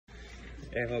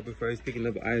at Harbor First picking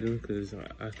up items because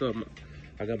I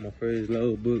got my first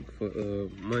load booked for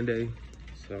Monday,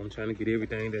 so I'm trying to get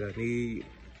everything that I need,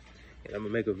 and I'm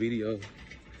gonna make a video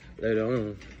later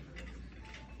on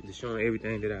just showing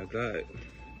everything that I got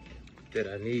that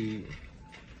I need.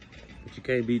 But you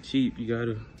can't be cheap. You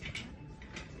gotta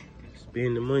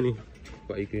spend the money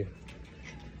while you can.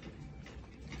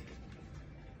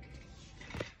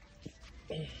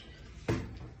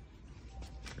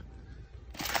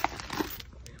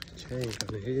 Chain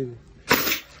kinda heavy.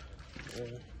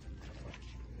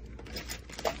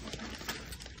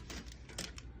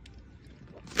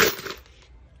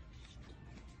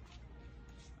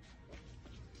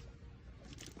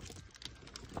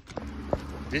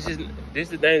 This is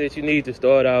the thing that you need to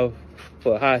start off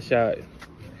for a hot shot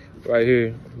right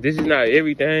here. This is not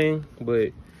everything,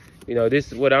 but you know,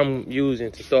 this is what I'm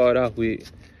using to start off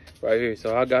with right here.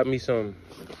 So I got me some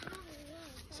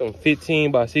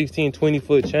 15 by 16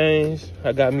 20-foot chains.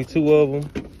 I got me 2 of them.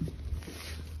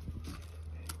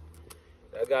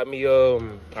 I got me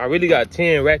I really got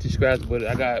 10 ratchet straps, but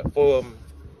I got 4 of them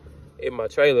in my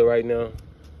trailer right now.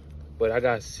 But I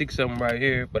got 6 of them right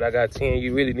here, but I got 10.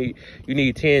 You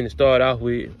need 10 to start off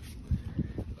with.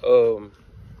 And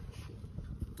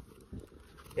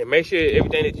make sure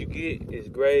everything that you get is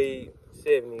grade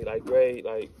 70,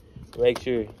 like make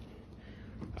sure.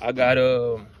 I got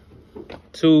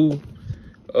 2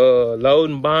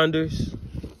 loading bonders.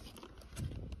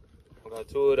 I got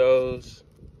 2 of those.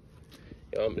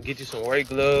 I'm gonna get you some work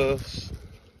gloves.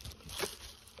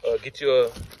 Get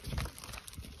you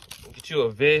a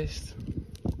vest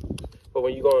for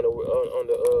when you go on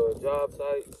the job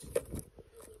sites.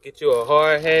 Get you a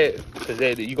hard hat, because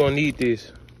you're gonna need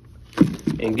this.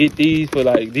 And get these for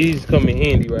these come in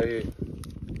handy right here.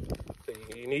 So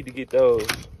you need to get those.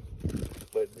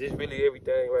 But just really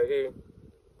everything right here.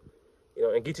 You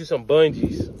know, and get you some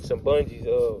bungees.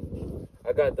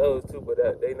 I got those too, but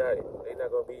they not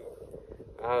gonna be.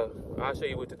 I'll show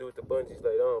you what to do with the bungees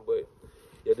later on. But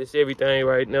yeah, this is everything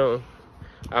right now.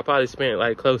 I probably spent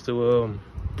like close to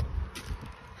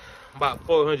about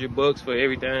 $400 for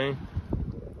everything.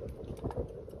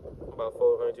 About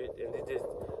 400, and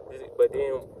but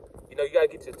then you know you gotta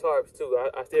get your tarps too.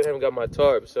 I still haven't got my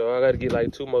tarps, so I gotta get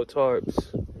like 2 more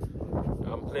tarps.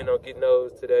 I'm planning on getting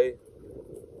those today,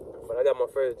 but I got my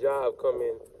first job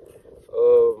coming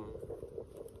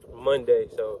Monday,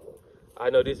 so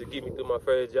I know this will get me through my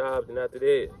first job. And after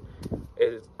that,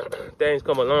 as things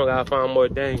come along, I'll find more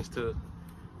things to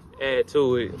add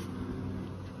to it.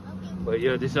 But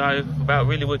yeah, this is about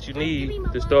really what you need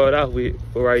to start off with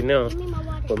for right now.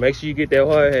 But make sure you get that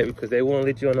hard hat, because they won't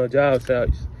let you on no job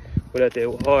sites without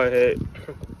that hard hat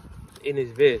in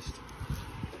his vest.